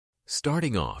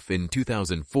Starting off in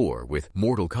 2004 with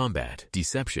Mortal Kombat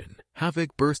Deception, Havik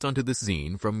burst onto the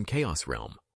scene from Chaos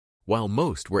Realm. While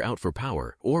most were out for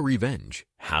power or revenge,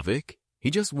 Havik,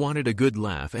 he just wanted a good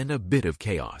laugh and a bit of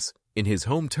chaos. In his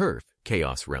home turf,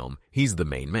 Chaos Realm, he's the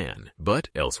main man. But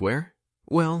elsewhere?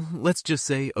 Well, let's just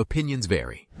say opinions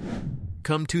vary.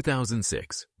 Come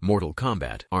 2006, Mortal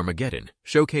Kombat Armageddon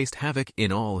showcased Havik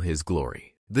in all his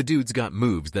glory. The dude's got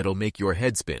moves that'll make your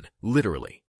head spin,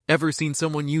 literally. Ever seen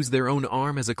someone use their own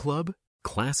arm as a club?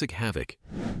 Classic Havik.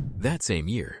 That same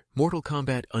year, Mortal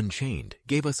Kombat Unchained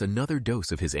gave us another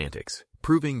dose of his antics,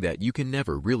 proving that you can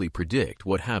never really predict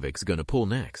what Havik's gonna pull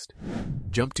next.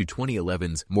 Jump to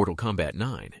 2011's Mortal Kombat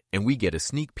 9, and we get a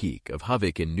sneak peek of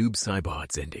Havik and Noob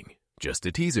Saibot's ending. Just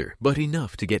a teaser, but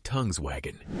enough to get tongues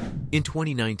wagging. In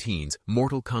 2019's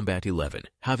Mortal Kombat 11,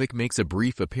 Havik makes a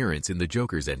brief appearance in the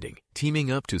Joker's ending,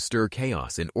 teaming up to stir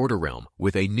chaos in Order Realm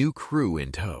with a new crew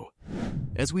in tow.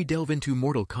 As we delve into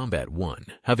Mortal Kombat 1,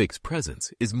 Havik's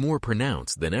presence is more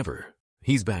pronounced than ever.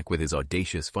 He's back with his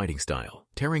audacious fighting style,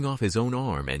 tearing off his own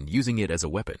arm and using it as a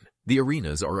weapon. The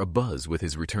arenas are abuzz with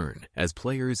his return, as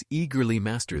players eagerly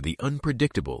master the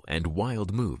unpredictable and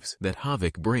wild moves that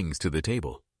Havik brings to the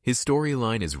table. His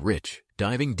storyline is rich,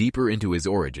 diving deeper into his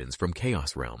origins from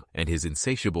Chaos Realm and his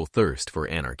insatiable thirst for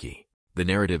anarchy. The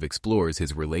narrative explores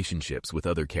his relationships with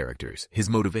other characters, his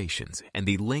motivations, and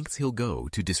the lengths he'll go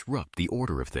to disrupt the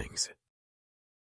order of things.